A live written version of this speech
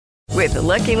With the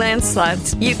Lucky Land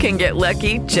Slots, you can get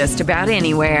lucky just about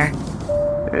anywhere.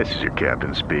 This is your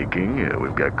captain speaking.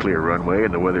 We've got clear runway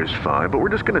and the weather's fine, but we're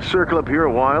just going to circle up here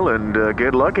a while and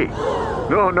get lucky.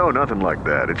 No, nothing like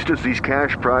that. It's just these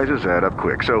cash prizes add up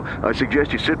quick. So I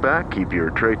suggest you sit back, keep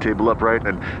your tray table upright,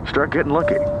 and start getting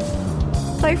lucky.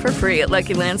 Play for free at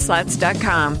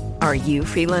LuckyLandSlots.com. Are you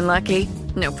feeling lucky?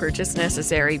 No purchase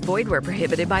necessary. Void where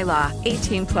prohibited by law.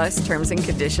 18 plus terms and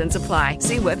conditions apply.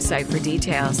 See website for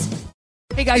details.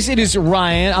 Hey guys, it is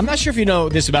Ryan. I'm not sure if you know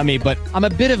this about me, but I'm a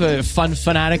bit of a fun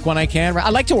fanatic when I can. I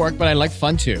like to work, but I like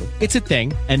fun too. It's a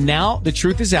thing. And now the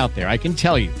truth is out there. I can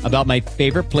tell you about my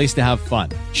favorite place to have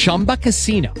fun. Chumba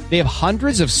Casino. They have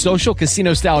hundreds of social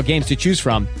casino style games to choose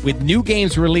from with new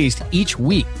games released each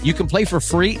week. You can play for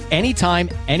free anytime,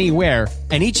 anywhere.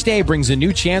 And each day brings a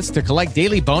new chance to collect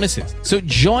daily bonuses. So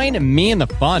join me in the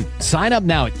fun. Sign up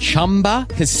now at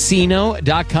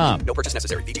ChumbaCasino.com. No purchase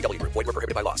necessary. VGW. Void where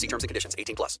prohibited by law. See terms and conditions.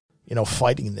 18 plus. You know,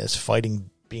 fighting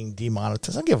being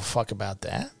demonetized. I don't give a fuck about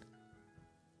that.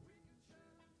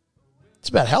 It's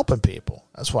about helping people.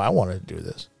 That's why I wanted to do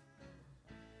this.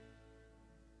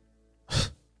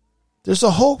 There's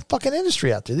a whole fucking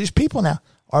industry out there. These people now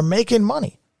are making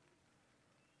money.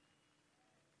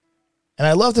 And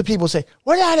I love that people say,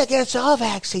 we're not against all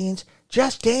vaccines,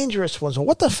 just dangerous ones. Well,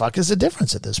 what the fuck is the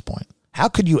difference at this point? How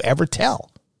could you ever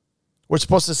tell? We're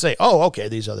supposed to say, oh, okay,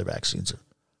 these other vaccines are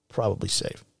probably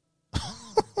safe.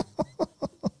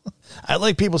 I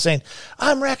like people saying,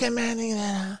 I'm recommending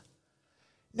that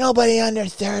nobody under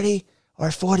 30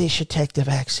 or 40 should take the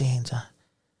vaccines.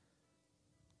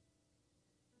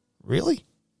 Really?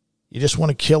 You just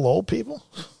want to kill old people?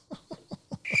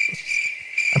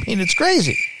 I mean, it's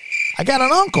crazy. I got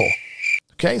an uncle.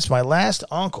 Okay, it's my last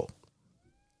uncle.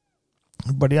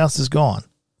 Everybody else is gone.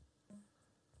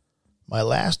 My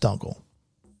last uncle.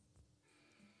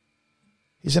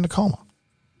 He's in a coma.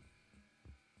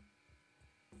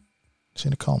 He's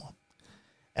in a coma.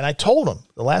 And I told him,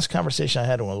 the last conversation I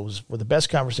had with him was the best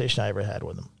conversation I ever had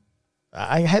with him.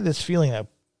 I had this feeling that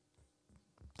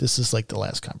this is like the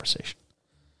last conversation.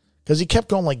 Because he kept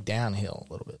going like downhill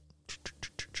a little bit.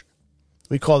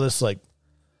 We call this like,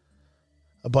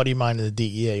 a buddy of mine in the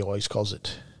DEA always calls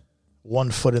it 1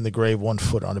 foot in the grave, 1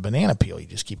 foot on a banana peel. You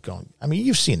just keep going. I mean,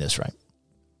 you've seen this, right?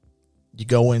 You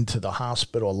go into the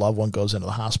hospital, a loved one goes into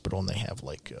the hospital, and they have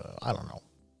like, I don't know,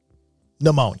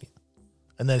 pneumonia.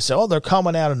 And they say, oh, they're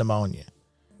coming out of pneumonia.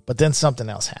 But then something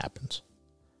else happens.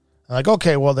 I'm like,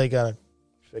 okay, well, they got to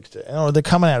fix it. Oh, they're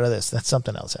coming out of this. Then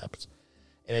something else happens.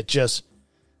 And it just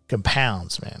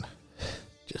compounds, man.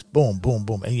 Just boom, boom,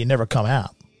 boom. And you never come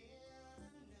out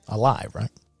alive,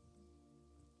 right?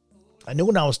 I knew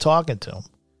when I was talking to him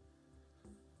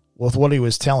with what he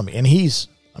was telling me. And he's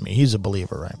a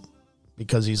believer, right?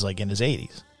 Because he's like in his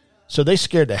 80s. So they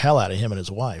scared the hell out of him and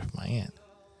his wife, my aunt.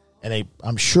 And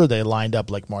I'm sure they lined up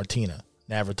like Martina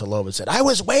Navratilova said, I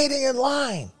was waiting in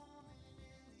line.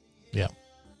 Yeah.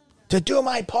 To do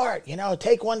my part,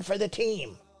 take one for the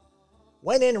team.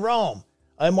 When in Rome.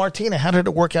 Martina, how did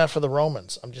it work out for the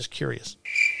Romans? I'm just curious.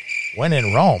 When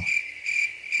in Rome.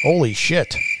 Holy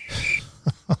shit.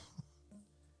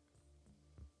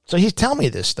 So he's telling me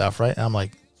this stuff, right? And I'm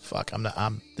like, fuck, I'm not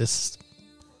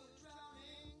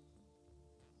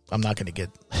going to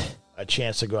get a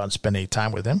chance to go out and spend any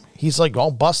time with him. He's like all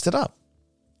busted up.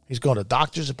 He's going to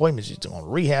doctor's appointments. He's doing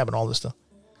rehab and all this stuff.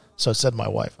 So I said to my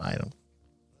wife,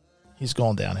 he's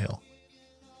going downhill.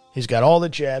 He's got all the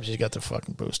jabs. He's got the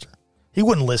fucking booster. He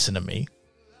wouldn't listen to me.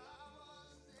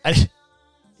 He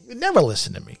would never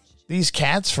listen to me. These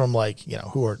cats from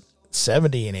who are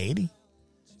 70 and 80,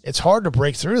 it's hard to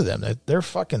break through to them. They're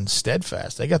fucking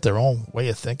steadfast. They got their own way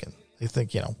of thinking. They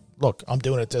think, look, I'm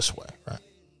doing it this way, right?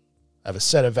 I have a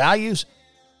set of values,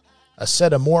 a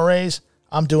set of mores.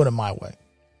 I'm doing it my way.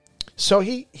 So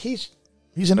he's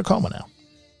in a coma now.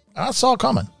 I saw it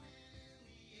coming.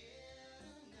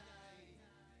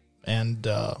 And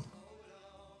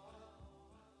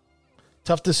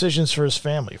tough decisions for his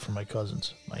family, for my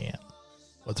cousins, my aunt.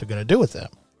 What they're going to do with them.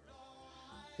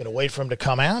 Going to wait for him to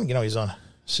come out. He's on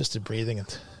assisted breathing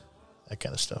and that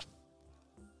kind of stuff.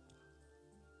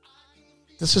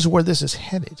 This is where this is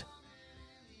headed.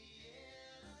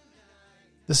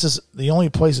 This is the only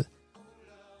place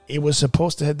it was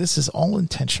supposed to head. This is all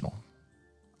intentional.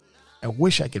 I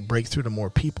wish I could break through to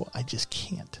more people. I just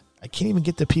can't. I can't even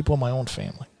get to people in my own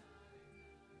family.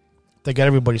 They got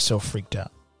everybody so freaked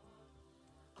out.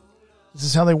 This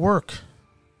is how they work.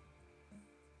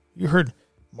 You heard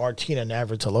Martina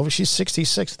Navratilova. She's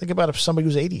 66. Think about if somebody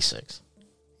who's 86.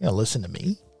 You know, listen to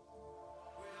me.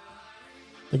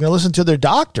 They're going to listen to their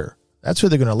doctor. That's who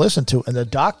they're going to listen to. And the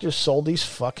doctor sold these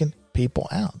fucking people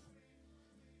out.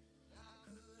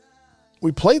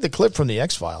 We played the clip from the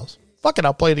X-Files. Fuck it,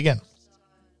 I'll play it again.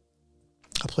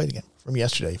 From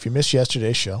yesterday. If you missed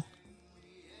yesterday's show,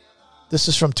 this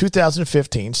is from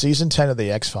 2015, season 10 of the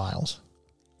X-Files.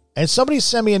 And somebody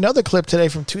sent me another clip today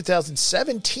from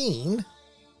 2017.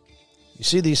 You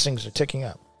see these things are ticking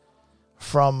up.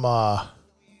 From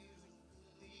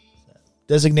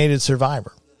Designated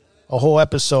Survivor. A whole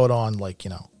episode on,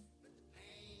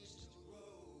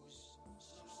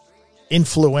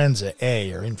 Influenza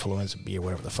A or Influenza B or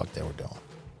whatever the fuck they were doing.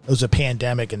 It was a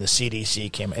pandemic and the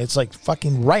CDC came. It's like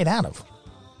fucking right out of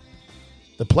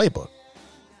the playbook.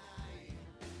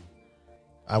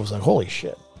 I was like, holy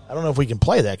shit. I don't know if we can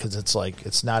play that because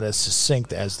it's not as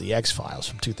succinct as the X-Files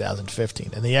from 2015.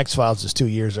 And the X-Files is 2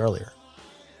 years earlier.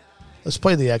 Let's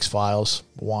play the X-Files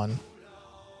 1.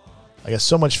 I got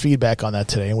so much feedback on that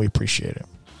today, and we appreciate it.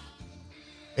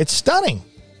 It's stunning.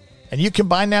 And you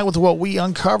combine that with what we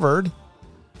uncovered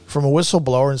from a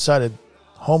whistleblower inside of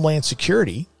Homeland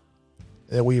Security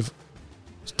that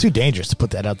it's too dangerous to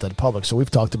put that out to the public, so we've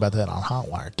talked about that on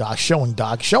Hotwire.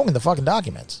 Showing the fucking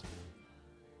documents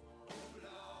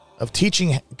of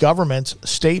teaching governments,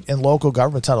 state and local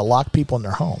governments, how to lock people in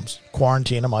their homes,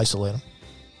 quarantine them, isolate them.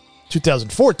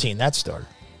 2014, that started.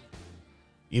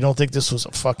 You don't think this was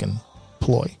a fucking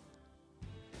ploy?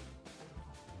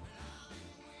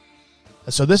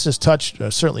 And so this has touched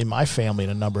certainly my family in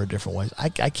a number of different ways. I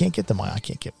can't get to my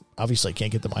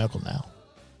uncle now.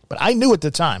 But I knew at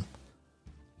the time.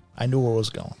 I knew where it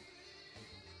was going.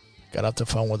 Got off the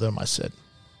phone with him. I said,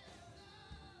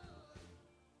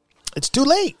 it's too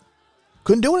late.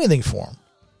 Couldn't do anything for him.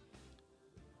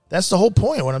 That's the whole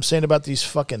point of what I'm saying about these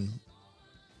fucking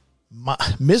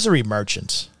misery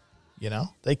merchants.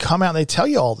 They come out and they tell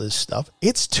you all this stuff.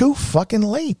 It's too fucking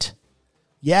late.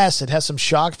 Yes, it has some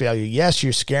shock value. Yes,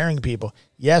 you're scaring people.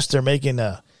 Yes, they're making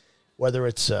whether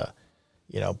it's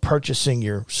purchasing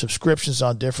your subscriptions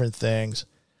on different things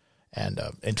and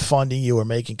funding you or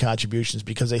making contributions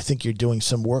because they think you're doing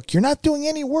some work. You're not doing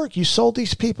any work. You sold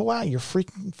these people out. You're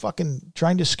freaking fucking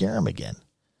trying to scare them again.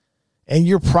 And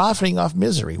you're profiting off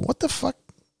misery. What the fuck?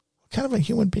 What kind of a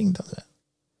human being does that?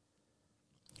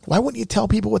 Why wouldn't you tell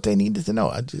people what they needed to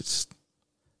know?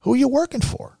 Who are you working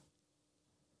for?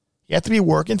 You have to be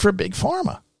working for Big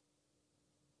Pharma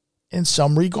in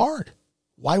some regard.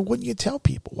 Why wouldn't you tell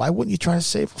people? Why wouldn't you try to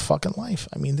save a fucking life?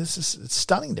 I mean, it's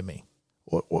stunning to me.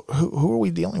 Who are we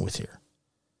dealing with here?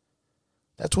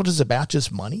 That's what it's about,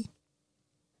 just money?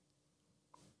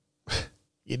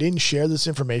 You didn't share this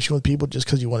information with people just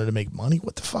because you wanted to make money?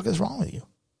 What the fuck is wrong with you?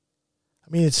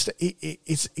 I mean, it's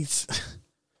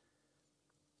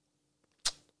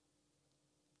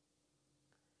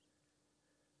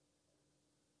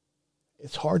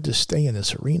it's hard to stay in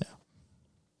this arena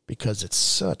because it's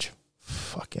such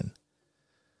fucking,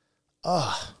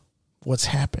 what's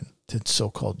happened to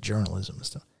so-called journalism and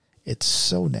stuff. It's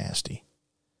so nasty.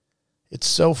 It's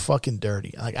so fucking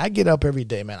dirty. Like, I get up every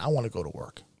day, man. I want to go to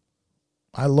work.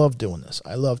 I love doing this.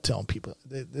 I love telling people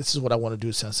this is what I want to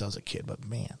do since I was a kid. But,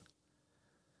 man,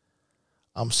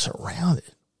 I'm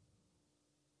surrounded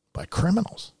by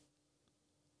criminals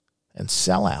and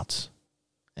sellouts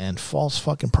and false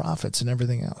fucking prophets and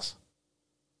everything else.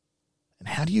 And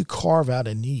how do you carve out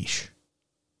a niche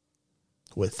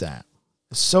with that?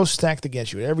 It's so stacked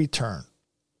against you at every turn.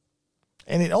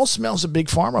 And it all smells of Big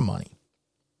Pharma money.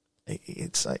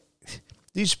 It's like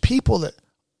these people that,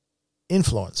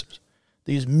 influencers,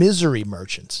 these misery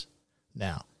merchants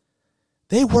now,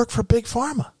 they work for Big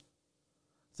Pharma.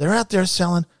 They're out there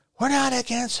selling, we're not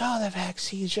against all the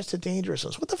vaccines, just the dangerous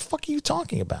ones. What the fuck are you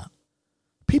talking about?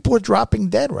 People are dropping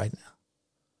dead right now.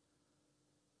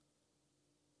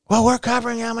 Well, we're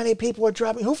covering how many people are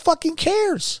dropping. Who fucking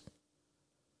cares?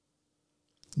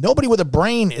 Nobody with a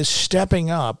brain is stepping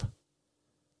up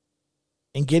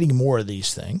and getting more of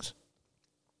these things.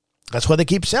 That's why they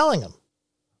keep selling them.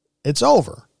 It's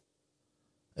over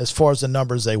as far as the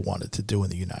numbers they wanted to do in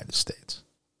the United States.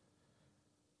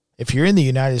 If you're in the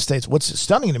United States, what's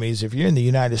stunning to me is if you're in the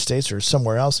United States or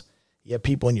somewhere else, you have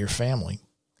people in your family,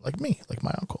 like me, like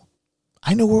my uncle.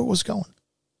 I knew where it was going.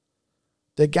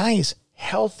 The guy is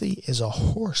healthy as a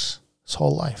horse his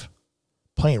whole life,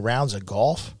 playing rounds of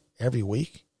golf every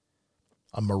week,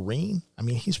 a Marine. I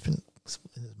mean, he's been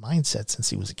in his mindset since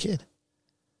he was a kid.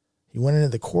 He went into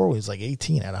the Corps when he was like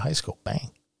 18 out of high school.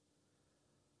 Bang.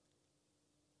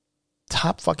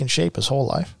 Top fucking shape his whole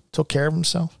life. Took care of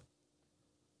himself.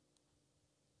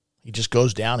 He just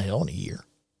goes downhill in a year.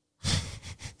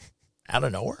 Out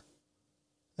of nowhere.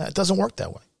 No, it doesn't work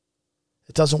that way.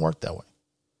 It doesn't work that way.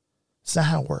 It's not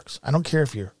how it works. I don't care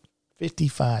if you're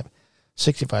 55,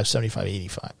 65, 75,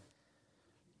 85.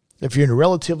 If you're in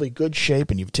relatively good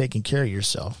shape and you've taken care of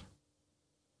yourself,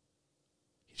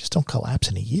 you just don't collapse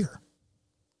in a year.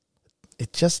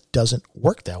 It just doesn't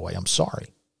work that way. I'm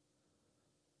sorry.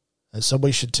 And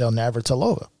somebody should tell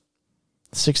Navratilova,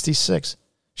 66.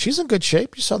 She's in good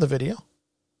shape. You saw the video.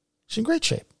 She's in great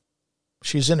shape.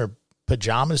 She's in her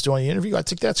pajamas doing the interview. I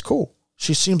think that's cool.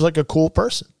 She seems like a cool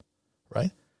person,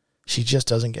 right? She just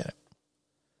doesn't get it.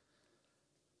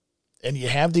 And you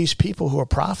have these people who are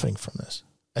profiting from this.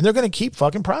 And they're going to keep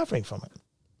fucking profiting from it.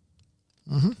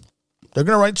 They're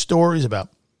going to write stories about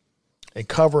and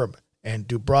cover and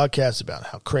do broadcasts about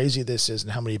how crazy this is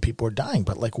and how many people are dying.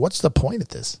 But, like, what's the point of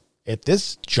this? At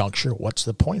this juncture, what's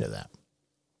the point of that?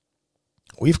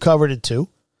 We've covered it too.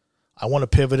 I want to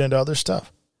pivot into other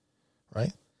stuff,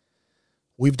 right?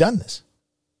 We've done this.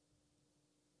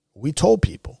 We told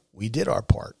people. We did our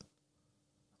part,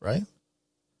 right?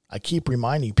 I keep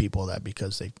reminding people of that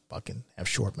because they fucking have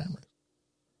short memories.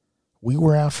 We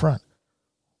were out front.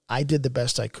 I did the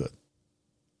best I could.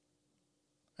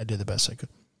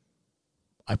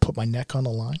 I put my neck on the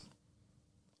line.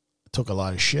 Took a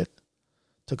lot of shit.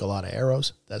 Took a lot of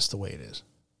arrows. That's the way it is.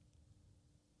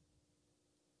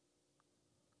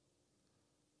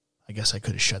 I guess I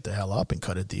could have shut the hell up and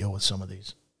cut a deal with some of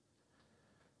these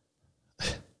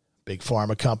big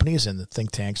pharma companies and the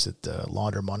think tanks that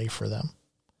launder money for them.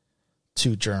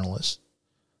 2 journalists.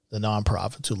 The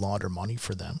nonprofits who launder money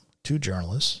for them. 2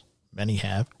 journalists. Many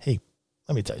have. Hey,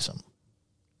 let me tell you something.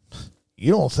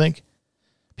 You don't think,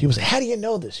 people say, how do you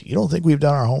know this? You don't think we've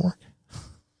done our homework?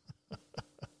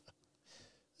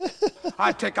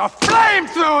 I take a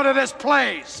flamethrower to this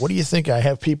place. What do you think I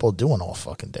have people doing all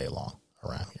fucking day long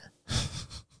around here?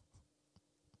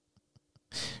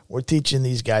 We're teaching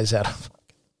these guys how to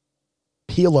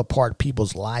peel apart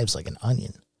people's lives like an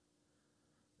onion.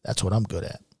 That's what I'm good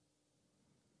at.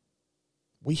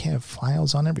 We have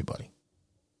files on everybody.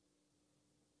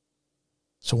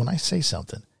 So when I say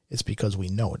something, it's because we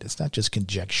know it. It's not just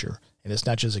conjecture, and it's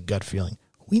not just a gut feeling.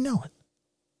 We know it.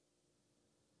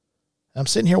 I'm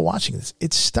sitting here watching this.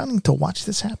 It's stunning to watch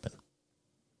this happen.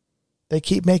 They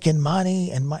keep making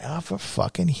money and off of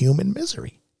fucking human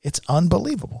misery. It's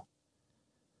unbelievable.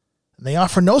 And they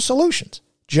offer no solutions,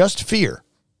 just fear.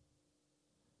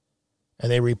 And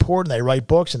they report and they write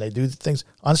books and they do things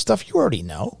on stuff you already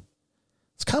know.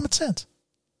 It's common sense.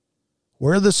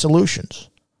 Where are the solutions?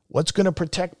 What's going to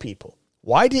protect people?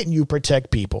 Why didn't you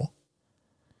protect people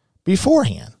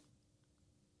beforehand?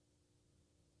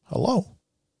 Hello?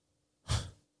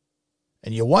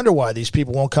 And you wonder why these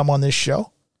people won't come on this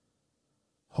show?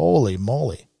 Holy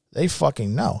moly. They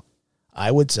fucking know. I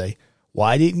would say,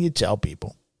 why didn't you tell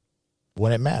people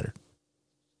when it mattered?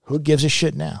 Who gives a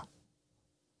shit now?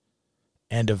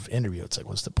 End of interview. It's like,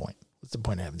 what's the point? What's the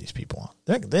point of having these people on?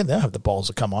 They don't have the balls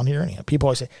to come on here anyhow. People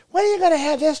always say, when are you going to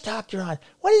have this doctor on?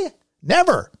 What are you?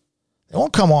 Never. They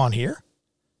won't come on here.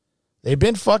 They've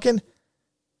been fucking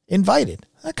invited.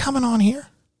 They're not coming on here.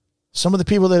 Some of the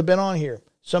people that have been on here,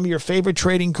 some of your favorite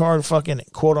trading card fucking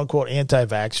quote-unquote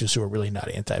anti-vaxxers who are really not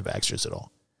anti-vaxxers at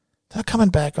all. They're not coming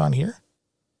back on here.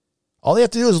 All they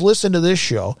have to do is listen to this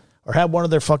show or have one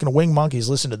of their fucking wing monkeys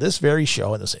listen to this very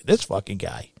show and they'll say, this fucking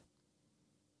guy,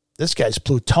 this guy's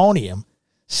plutonium.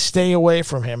 Stay away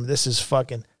from him. This is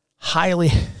fucking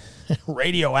highly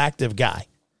radioactive guy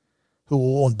who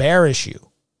will embarrass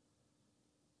you.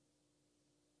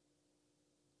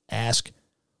 Ask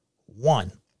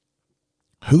 1,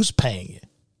 who's paying you?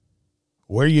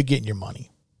 Where are you getting your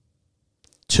money?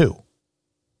 2,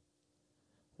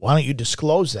 why don't you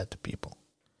disclose that to people?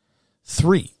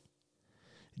 3,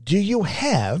 do you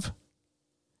have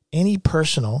any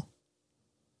personal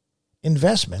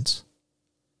investments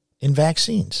in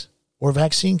vaccines or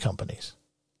vaccine companies?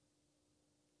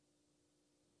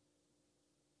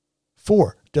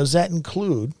 4, does that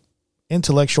include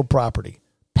intellectual property,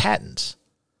 patents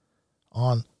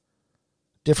on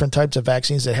different types of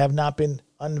vaccines that have not been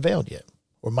unveiled yet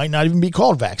or might not even be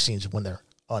called vaccines when they're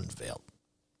unveiled?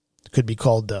 It could be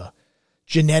called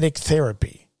genetic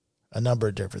therapy, a number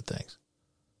of different things.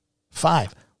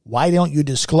 5, why don't you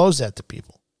disclose that to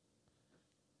people?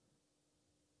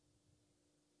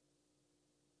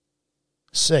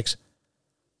 6,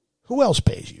 who else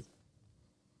pays you?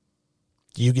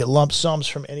 Do you get lump sums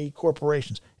from any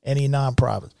corporations, any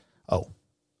nonprofits? Oh,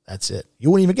 that's it. You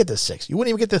wouldn't even get the 6. You wouldn't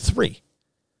even get the 3.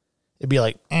 It'd be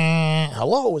like,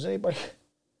 hello, is anybody?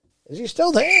 Is he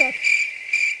still there?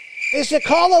 Is the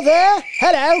caller there?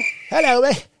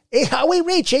 Hello. Are we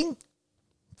reaching?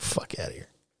 Fuck out of here.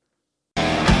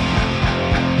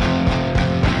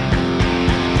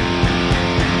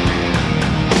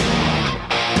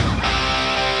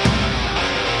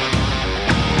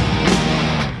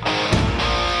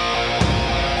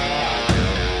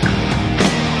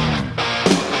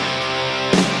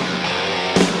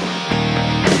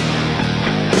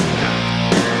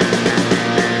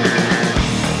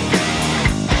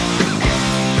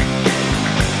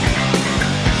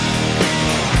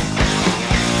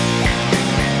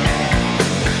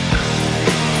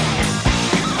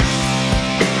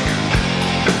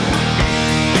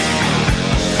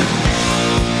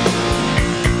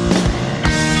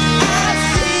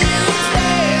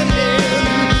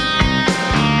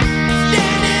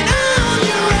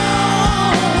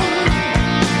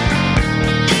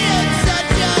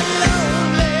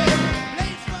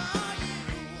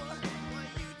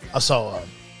 I saw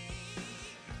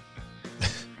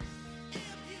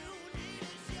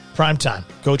Prime Time.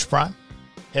 Coach Prime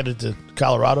headed to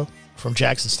Colorado from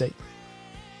Jackson State.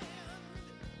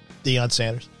 Deion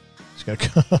Sanders is going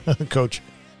to coach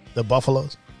the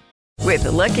Buffaloes. With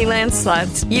the Lucky Land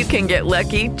Slots, you can get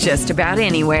lucky just about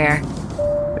anywhere.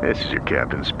 This is your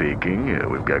captain speaking.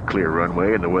 We've got clear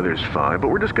runway and the weather's fine, but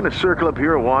we're just going to circle up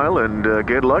here a while and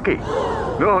get lucky.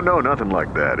 No, nothing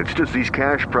like that. It's just these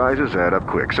cash prizes add up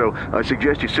quick. So I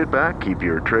suggest you sit back, keep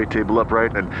your tray table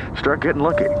upright, and start getting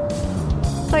lucky.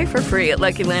 Play for free at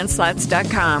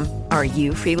LuckyLandSlots.com. Are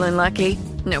you feeling lucky?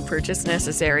 No purchase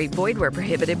necessary. Void where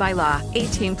prohibited by law.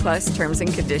 18 plus terms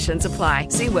and conditions apply.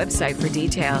 See website for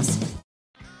details.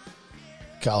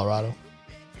 Colorado.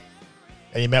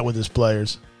 And he met with his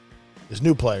players, his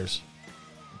new players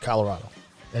in Colorado.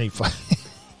 And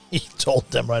he told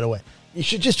them right away, you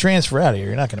should just transfer out of here.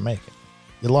 You're not going to make it.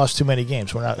 You lost too many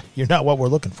games. You're not what we're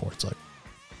looking for. It's like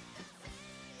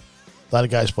a lot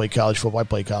of guys play college football. I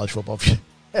play college football.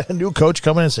 Had a new coach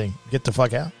coming and saying, get the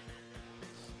fuck out.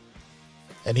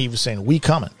 And he was saying, we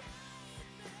coming.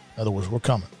 In other words, we're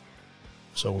coming.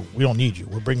 So we don't need you.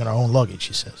 We're bringing our own luggage,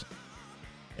 he says.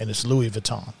 And it's Louis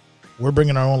Vuitton. We're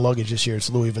bringing our own luggage this year. It's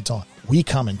Louis Vuitton. We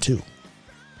coming, too.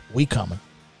 We coming.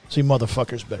 So you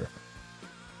motherfuckers better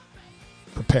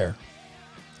prepare.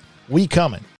 We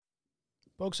coming.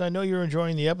 Folks, I know you're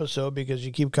enjoying the episode because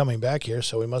you keep coming back here,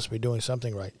 so we must be doing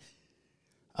something right.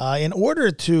 In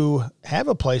order to have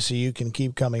a place that you can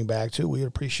keep coming back to, we would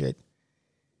appreciate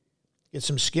get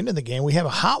some skin in the game. We have a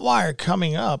Hotwire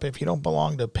coming up. If you don't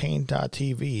belong to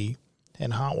Pain.tv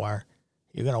and Hotwire,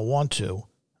 you're going to want to.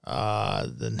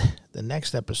 The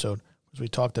next episode, as we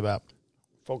talked about,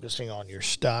 focusing on your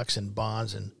stocks and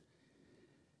bonds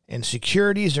and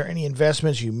securities or any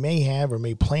investments you may have or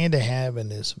may plan to have in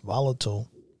this volatile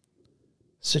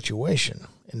situation,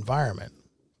 environment,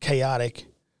 chaotic,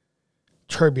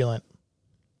 turbulent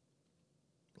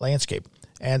landscape.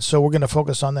 And so we're going to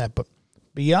focus on that. But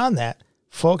beyond that,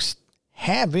 folks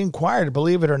have inquired,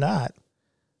 believe it or not,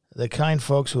 the kind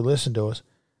folks who listen to us,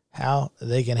 how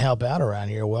they can help out around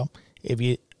here. Well, if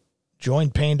you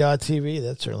join Pain.tv,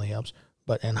 that certainly helps.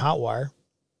 But in Hotwire,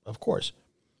 of course.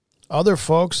 Other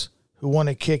folks who want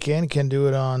to kick in can do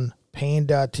it on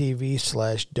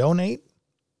Pain.tv/donate.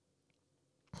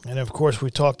 And of course, we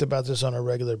talked about this on a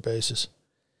regular basis.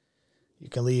 You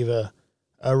can leave a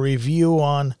review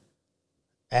on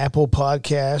Apple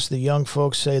Podcasts. The young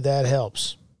folks say that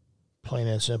helps. Plain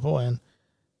and simple. And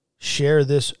share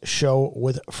this show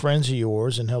with friends of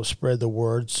yours and help spread the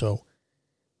word so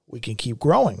we can keep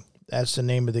growing. That's the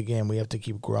name of the game. We have to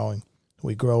keep growing.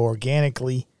 We grow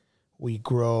organically. We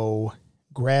grow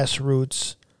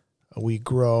grassroots. We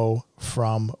grow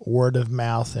from word of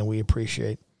mouth, and we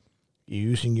appreciate you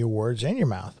using your words and your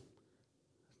mouth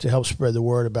to help spread the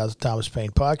word about the Thomas Paine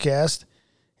podcast.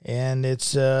 And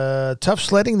it's tough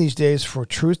sledding these days for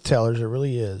truth tellers. It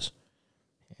really is.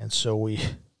 And so we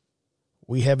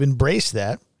have embraced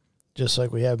that, just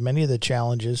like we have many of the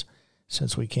challenges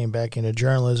since we came back into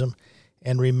journalism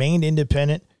and remained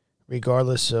independent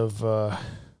regardless of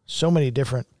so many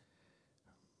different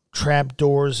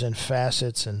trapdoors and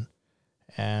facets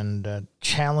and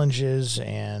challenges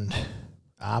and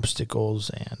obstacles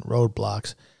and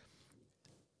roadblocks.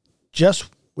 Just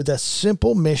with a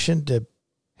simple mission to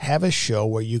have a show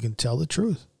where you can tell the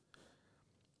truth.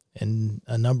 And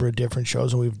a number of different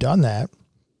shows, and we've done that.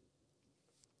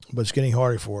 But it's getting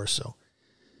harder for us, so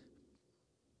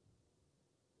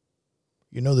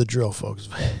you know the drill, folks.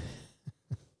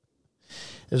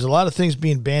 There's a lot of things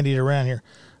being bandied around here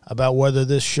about whether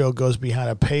this show goes behind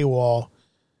a paywall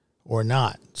or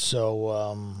not.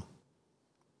 So,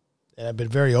 and I've been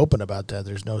very open about that.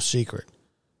 There's no secret.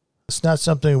 It's not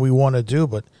something we want to do,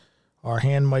 but our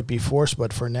hand might be forced.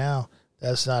 But for now,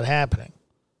 that's not happening.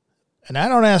 And I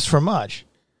don't ask for much,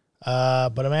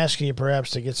 but I'm asking you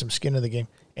perhaps to get some skin in the game.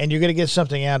 And you're going to get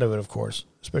something out of it, of course,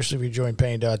 especially if you join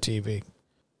Pain.tv.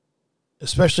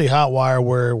 Especially Hotwire,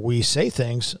 where we say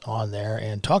things on there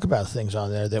and talk about things on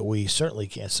there that we certainly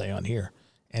can't say on here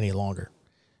any longer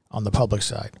on the public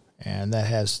side. And that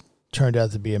has turned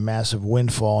out to be a massive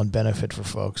windfall and benefit for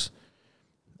folks.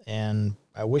 And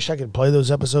I wish I could play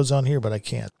those episodes on here, but I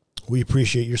can't. We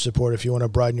appreciate your support. If you want to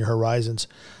broaden your horizons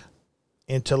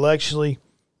intellectually,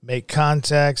 make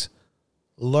contacts,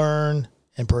 learn,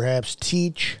 and perhaps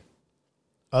teach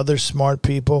other smart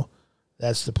people,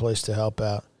 that's the place to help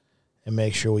out and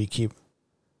make sure we keep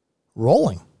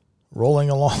rolling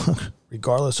along,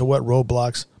 regardless of what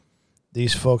roadblocks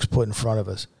these folks put in front of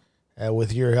us.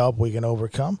 With your help, we can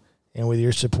overcome, and with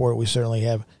your support, we certainly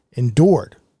have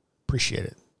endured. Appreciate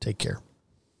it. Take care.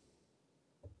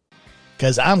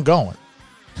 because I'm going.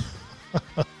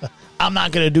 I'm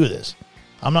not going to do this.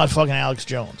 I'm not fucking Alex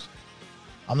Jones.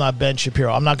 I'm not Ben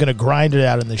Shapiro. I'm not going to grind it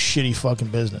out in this shitty fucking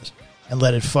business and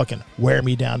let it fucking wear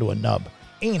me down to a nub.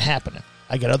 Ain't happening.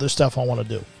 I got other stuff I want to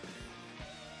do.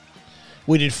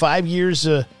 We did 5 years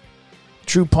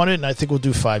True Pundit, and I think we'll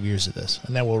do 5 years of this,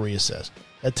 and then we'll reassess.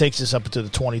 That takes us up to the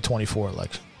 2024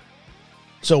 election.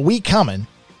 So we coming,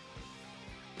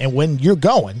 and when you're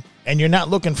going, and you're not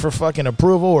looking for fucking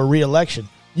approval or re-election,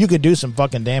 you could do some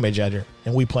fucking damage out here,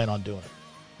 and we plan on doing it.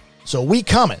 So we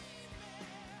coming.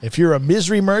 If you're a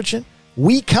misery merchant,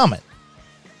 we coming.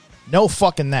 No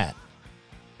fucking that.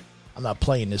 I'm not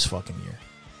playing this fucking year.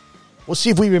 We'll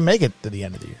see if we even make it to the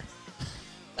end of the year.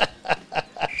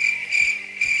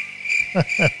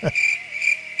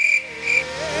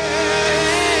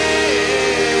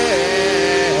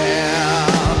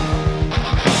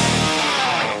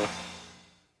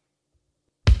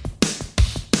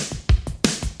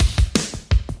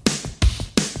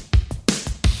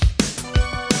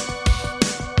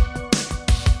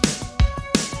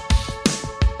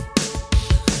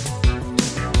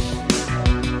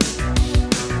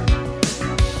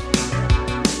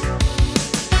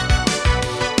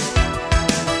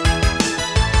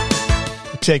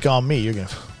 Take on me, you're going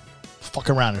to fuck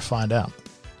around and find out.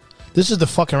 This is the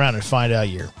fuck around and find out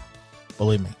year.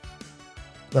 Believe me. I'm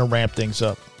going to ramp things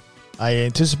up. I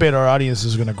anticipate our audience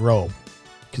is going to grow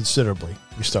considerably.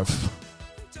 It's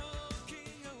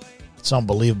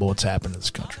unbelievable what's happened in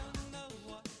this country.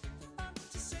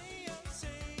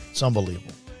 It's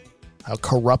unbelievable how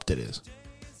corrupt it is.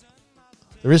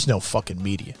 There is no fucking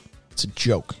media. It's a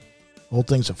joke. The whole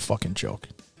thing's a fucking joke.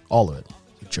 All of it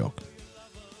is a joke.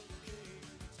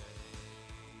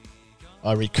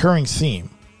 A recurring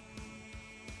theme.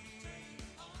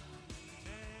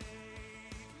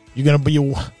 You're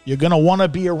gonna want to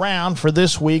be around for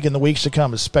this week and the weeks to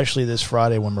come, especially this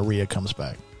Friday when Maria comes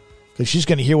back, because she's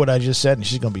gonna hear what I just said and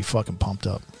she's gonna be fucking pumped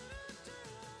up.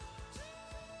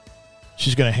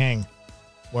 She's gonna hang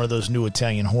one of those new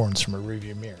Italian horns from her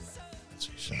rearview mirror.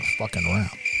 She's gonna fucking around.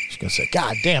 She's gonna say,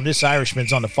 "God damn, this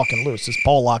Irishman's on the fucking loose. This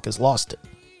Pollock has lost it."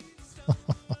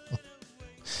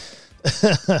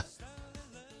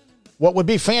 What would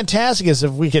be fantastic is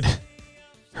if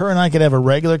her and I could have a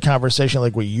regular conversation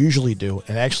like we usually do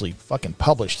and actually fucking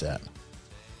publish that.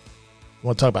 We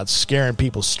want to talk about scaring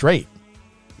people straight.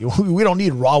 We don't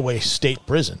need Rahway State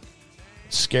Prison.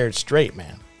 Scared straight,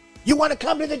 man. You want to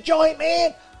come to the joint,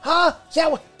 man? Huh? Is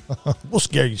that what? We'll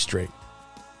scare you straight.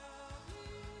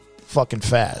 Fucking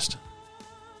fast.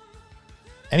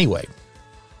 Anyway.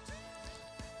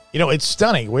 It's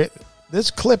stunning. This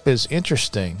clip is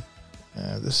interesting.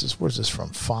 Where's this from?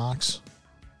 Fox.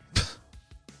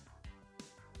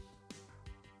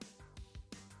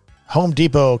 Home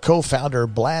Depot co-founder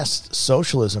blasts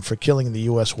socialism for killing the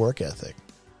U.S. work ethic.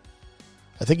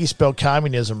 I think he spelled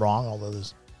communism wrong, although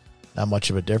there's not much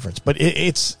of a difference. But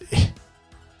it's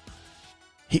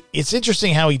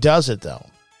interesting how he does it, though.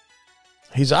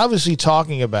 He's obviously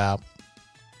talking about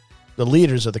the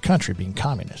leaders of the country being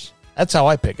communists. That's how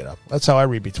I pick it up. That's how I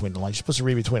read between the lines. You're supposed to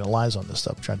read between the lines on this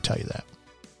stuff. I'm trying to tell you that.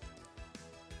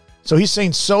 So he's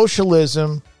saying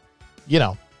socialism,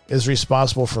 is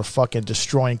responsible for fucking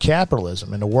destroying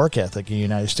capitalism and the work ethic in the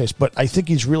United States. But I think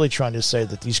he's really trying to say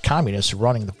that these communists are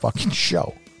running the fucking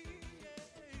show.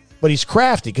 But he's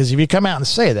crafty, because if you come out and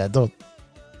say that,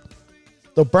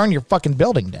 they'll burn your fucking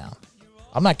building down.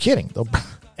 I'm not kidding.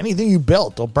 Anything you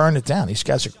built, they'll burn it down. These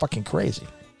guys are fucking crazy.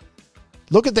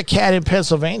 Look at the cat in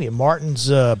Pennsylvania, Martin's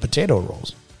potato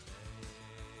rolls.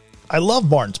 I love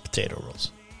Martin's potato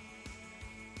rolls.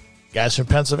 Guys from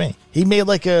Pennsylvania. He made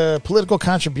political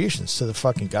contributions to the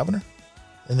fucking governor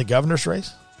in the governor's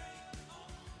race.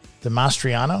 The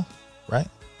Mastriano, right?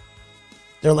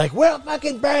 They're like, we'll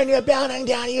fucking burn your building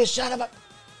down, you son of a...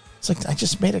 It's like, I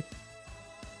just made a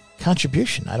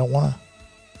contribution. I don't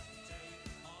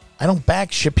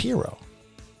back Shapiro.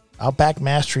 I'll back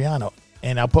Mastriano.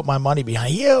 And I'll put my money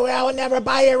behind you. I will never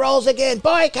buy your rolls again.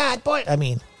 Boycott. I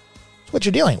mean, it's what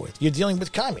you're dealing with. You're dealing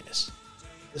with communists.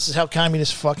 This is how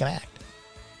communists fucking act.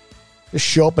 Just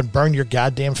show up and burn your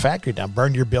goddamn factory down.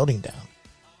 Burn your building down.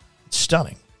 It's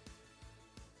stunning.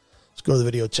 Let's go to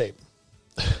the videotape.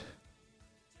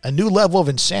 A new level of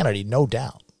insanity, no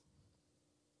doubt.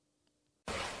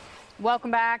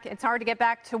 Welcome back. It's hard to get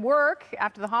back to work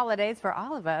after the holidays for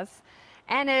all of us.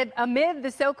 And amid the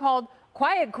so-called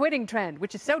quiet quitting trend,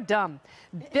 which is so dumb,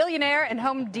 billionaire and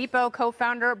Home Depot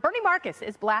co-founder Bernie Marcus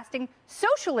is blasting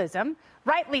socialism,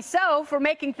 rightly so, for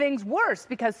making things worse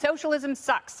because socialism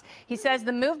sucks. He says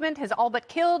the movement has all but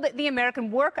killed the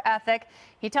American work ethic.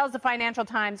 He tells the Financial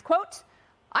Times, quote,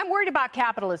 I'm worried about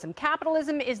capitalism.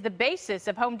 Capitalism is the basis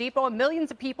of Home Depot, and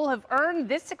millions of people have earned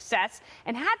this success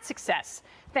and had success.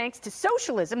 Thanks to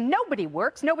socialism, nobody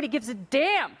works. Nobody gives a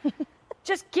damn.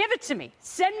 Just give it to me.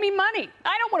 Send me money.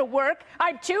 I don't want to work.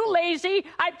 I'm too lazy.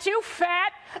 I'm too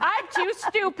fat. I'm too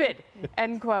stupid.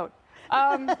 End quote.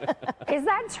 Is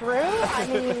that true? I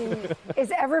mean,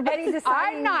 is everybody deciding?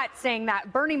 I'm not saying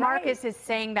that. Bernie Marcus is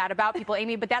saying that about people,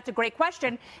 Amy, but that's a great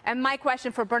question. And my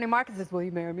question for Bernie Marcus is, will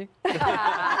you marry me?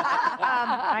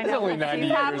 I know. He's only 90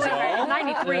 years old.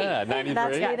 93. Yeah, 93.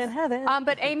 That's made in heaven.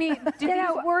 But Amy, do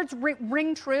these words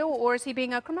ring true, or is he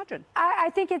being a curmudgeon? I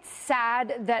think it's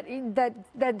sad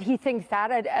that he thinks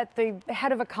that at the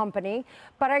head of a company,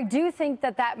 but I do think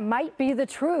that might be the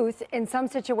truth in some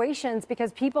situations,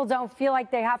 because people don't feel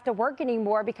like they have to work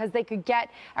anymore because they could get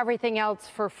everything else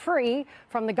for free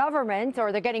from the government,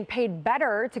 or they're getting paid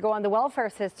better to go on the welfare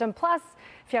system. Plus,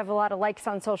 if you have a lot of likes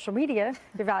on social media,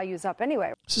 your value's up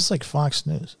anyway. This is like Fox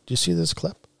News. Do you see this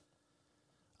clip?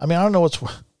 I mean, I don't know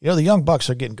the Young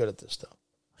Bucks are getting good at this stuff.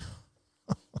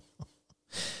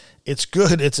 It's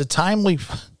good. It's a timely,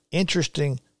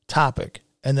 interesting topic.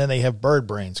 And then they have bird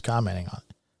brains commenting on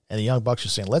it. And the Young Bucks are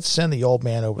saying, let's send the old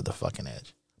man over the fucking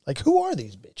edge. Like, who are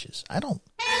these bitches? I don't.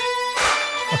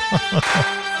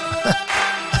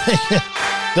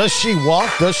 Does she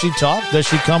walk? Does she talk? Does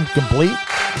she come complete?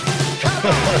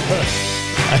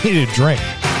 I need a drink.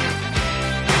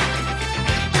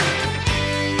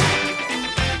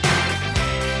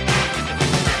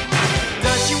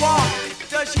 Does she walk?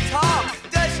 Does she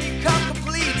talk? Does she come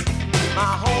complete?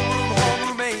 My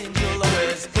homeroom angel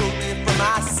always pulled me from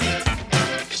my seat.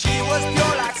 She was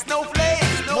pure like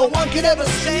snowflakes, no one could ever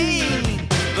stain.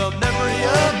 The memory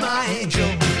of my angel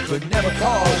could never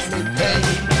cause me pain.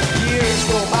 Years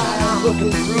go by, I'm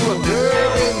looking through a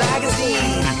girly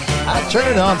magazine. I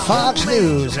turn it on Fox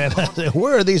News, and I say,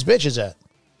 where are these bitches at?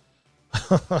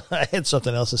 I had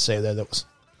something else to say there that was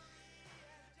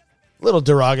a little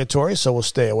derogatory, so we'll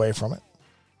stay away from it.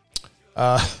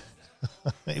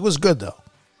 It was good, though,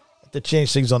 to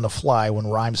change things on the fly when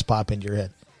rhymes pop into your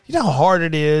head. You know how hard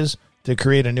it is to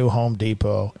create a new Home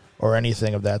Depot or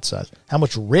anything of that size? How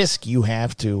much risk you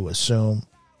have to assume,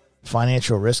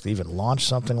 financial risk to even launch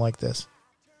something like this,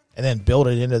 and then build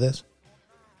it into this?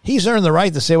 He's earned the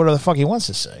right to say whatever the fuck he wants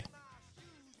to say.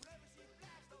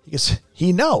 Because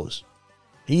he knows.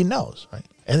 He knows, right?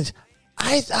 And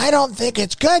I don't think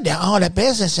it's good to own a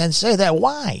business and say that.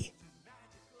 Why?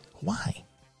 Why?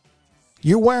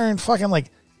 You're wearing fucking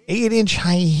like 8-inch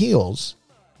high heels,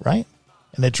 right?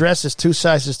 And the dress is 2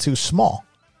 sizes too small.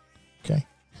 Okay?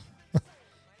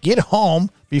 Get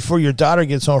home before your daughter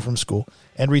gets home from school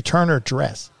and return her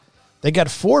dress. They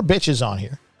got 4 bitches on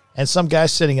here and some guy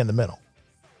sitting in the middle.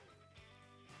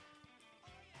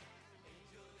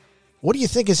 What do you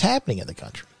think is happening in the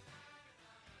country?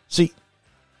 See,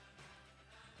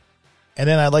 and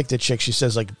then I like the chick. She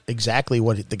says like exactly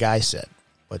what the guy said.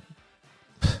 But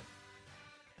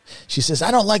she says, I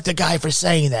don't like the guy for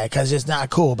saying that because it's not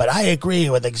cool, but I agree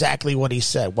with exactly what he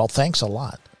said. Well, thanks a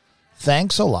lot.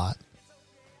 Thanks a lot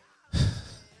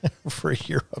for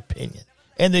your opinion.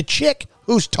 And the chick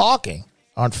who's talking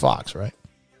on Fox, right?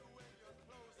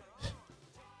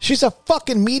 She's a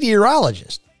fucking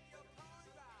meteorologist.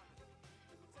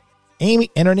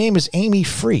 Amy, and her name is Amy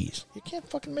Freeze. You can't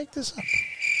fucking make this up.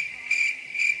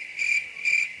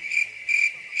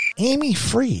 Amy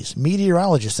Freeze,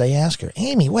 meteorologist. They ask her,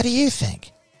 Amy, what do you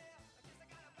think?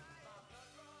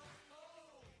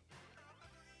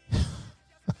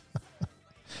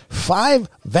 Five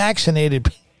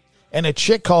vaccinated and a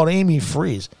chick called Amy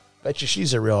Freeze. Bet you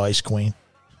she's a real ice queen.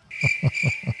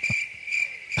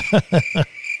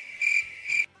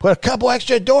 Put a couple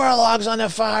extra door logs on the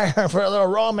fire for a little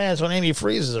romance when Amy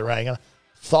Freeze is around. Gonna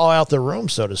thaw out the room,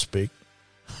 so to speak.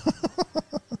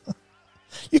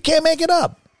 You can't make it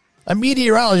up. A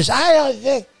meteorologist. I don't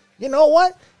think. You know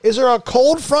what? Is there a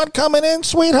cold front coming in,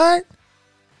 sweetheart?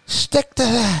 Stick to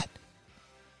that.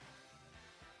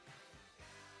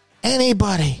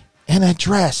 Anybody in a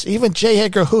dress, even J.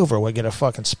 Edgar Hoover, would get a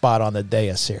fucking spot on the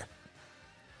dais here.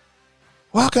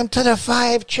 Welcome to the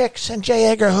 5 chicks and J.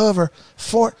 Edgar Hoover.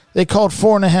 They called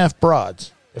 4.5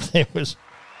 broads. If it was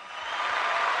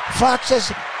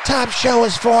Fox's top show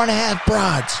is 4.5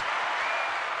 broads.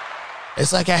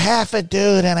 It's like a half a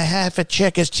dude and a half a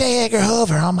chick. It's J. Edgar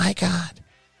Hoover. Oh my God.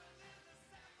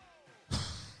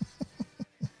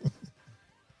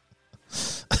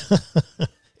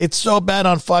 It's so bad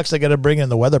on Fox they got to bring in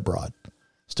the weather broad.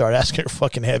 Start asking her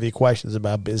fucking heavy questions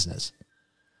about business.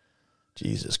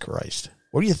 Jesus Christ.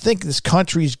 Where do you think this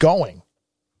country's going?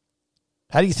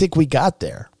 How do you think we got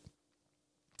there?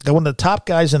 One of the top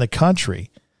guys in the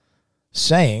country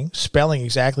spelling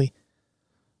exactly.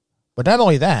 But not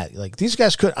only that, like these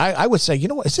guys could, I would say, you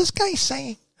know what, is this guy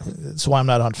saying? That's why I'm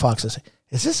not on Fox. I say,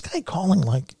 is this guy calling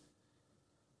like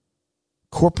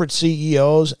corporate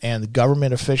CEOs and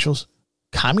government officials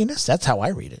communists? That's how I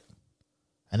read it.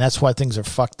 And that's why things are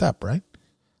fucked up, right?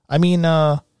 I mean,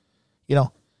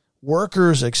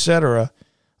 workers, etc.,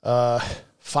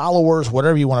 followers,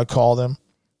 whatever you want to call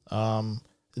them,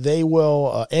 they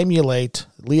will emulate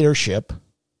leadership,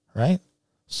 right?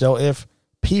 So if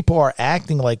people are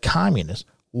acting like communists,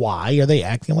 why are they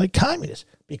acting like communists?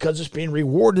 Because it's being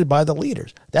rewarded by the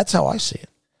leaders. That's how I see it,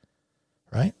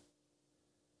 right?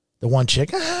 The one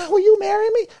chick, will you marry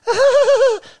me?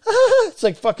 It's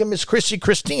like fucking Miss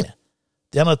Christina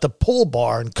down at the pool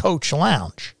bar in Coach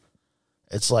Lounge.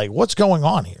 It's like, what's going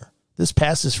on here? This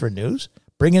passes for news?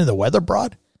 Bring in the weather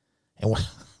broad? And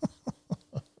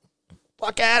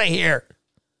fuck out of here.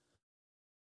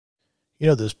 You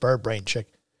know this bird brain chick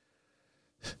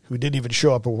who didn't even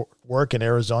show up at work in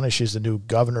Arizona. She's the new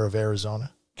governor of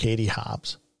Arizona, Katie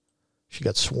Hobbs. She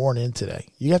got sworn in today.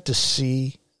 You have to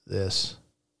see this.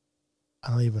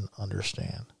 I don't even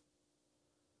understand.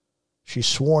 She's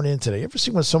sworn in today. You ever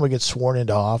see when someone gets sworn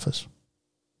into office?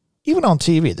 Even on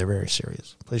TV, they're very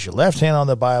serious. Place your left hand on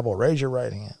the Bible, raise your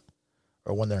right hand.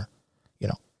 Or when they're,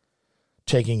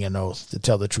 taking an oath to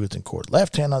tell the truth in court.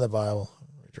 Left hand on the Bible,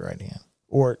 raise your right hand.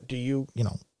 Or do you,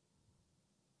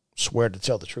 swear to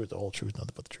tell the truth, the whole truth,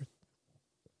 nothing but the truth?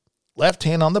 Left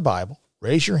hand on the Bible,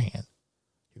 raise your hand.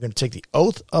 You're going to take the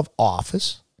oath of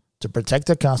office to protect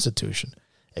the Constitution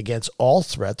against all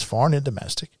threats, foreign and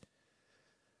domestic,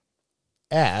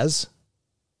 as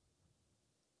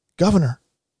governor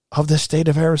of the state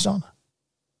of Arizona.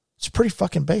 It's pretty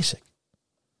fucking basic.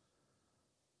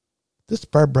 This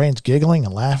bird brain's giggling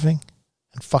and laughing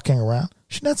and fucking around.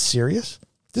 She's not serious.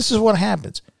 This is what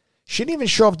happens. She didn't even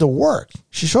show up to work.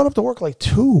 She showed up to work like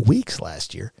 2 weeks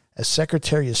last year as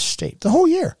Secretary of State. The whole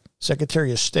year, Secretary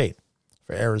of State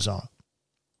for Arizona.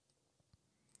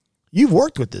 You've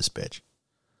worked with this bitch.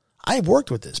 I've worked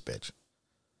with this bitch.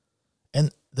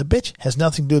 And the bitch has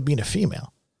nothing to do with being a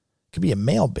female. It could be a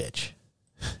male bitch.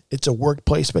 It's a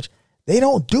workplace bitch. They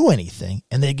don't do anything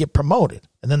and they get promoted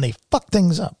and then they fuck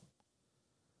things up.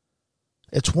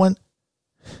 It's what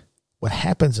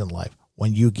happens in life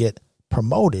when you get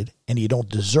promoted and you don't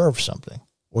deserve something,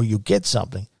 or you get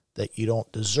something that you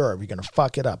don't deserve. You're going to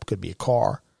fuck it up. Could be a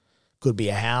car, could be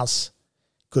a house,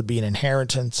 could be an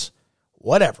inheritance,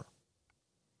 whatever.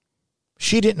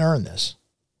 She didn't earn this,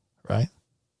 right?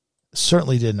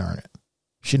 Certainly didn't earn it.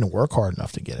 She didn't work hard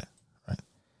enough to get it, right?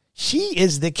 She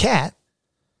is the cat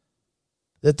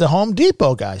that the Home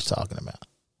Depot guy's talking about,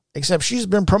 except she's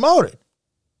been promoted.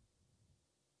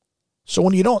 So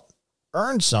when you don't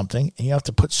earn something and you have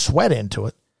to put sweat into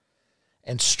it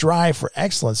and strive for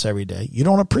excellence every day, you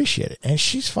don't appreciate it. And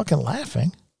she's fucking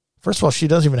laughing. First of all, she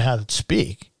doesn't even know how to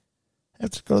speak. You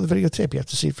have to go to the videotape. You have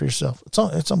to see it for yourself.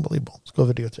 It's unbelievable. Let's go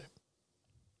videotape.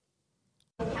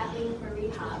 Kathleen Marie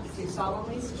Hobbs, do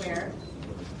solemnly swear.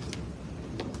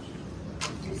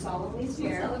 Do solemnly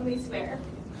swear. Do solemnly swear.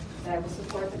 That I will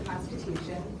support the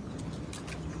Constitution.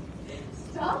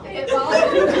 Stop it,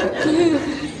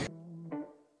 Mom.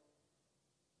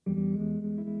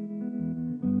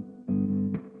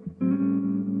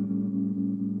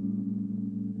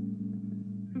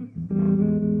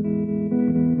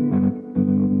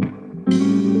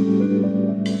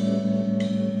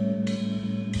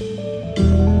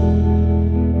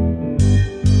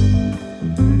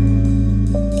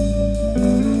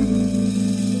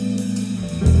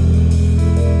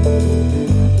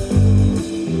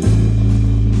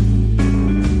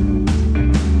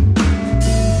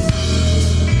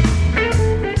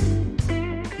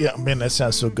 Yeah, man, that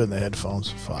sounds so good in the headphones.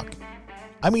 Fuck.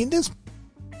 I mean,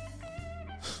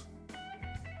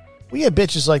 we had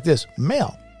bitches like this.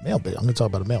 Male bitch. I'm going to talk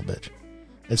about a male bitch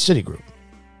at Citigroup.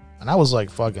 And I was like,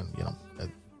 fucking,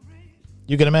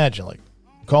 you can imagine, like,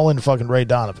 call in fucking Ray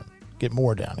Donovan. Get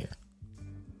more down here.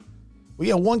 We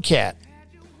had one cat.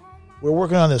 We're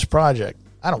working on this project.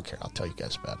 I don't care. I'll tell you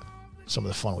guys about it. Some of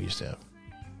the fun we used to have.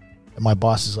 And my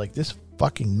boss is like, this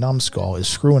fucking numbskull is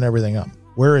screwing everything up.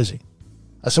 Where is he?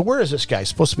 I said, where is this guy? He's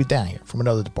supposed to be down here from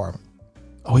another department.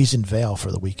 Oh, he's in Vail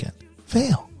for the weekend.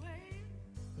 Vail?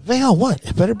 Vail what?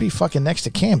 It better be fucking next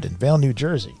to Camden, Vail, New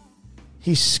Jersey.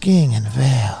 He's skiing in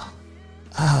Vail.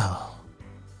 Oh.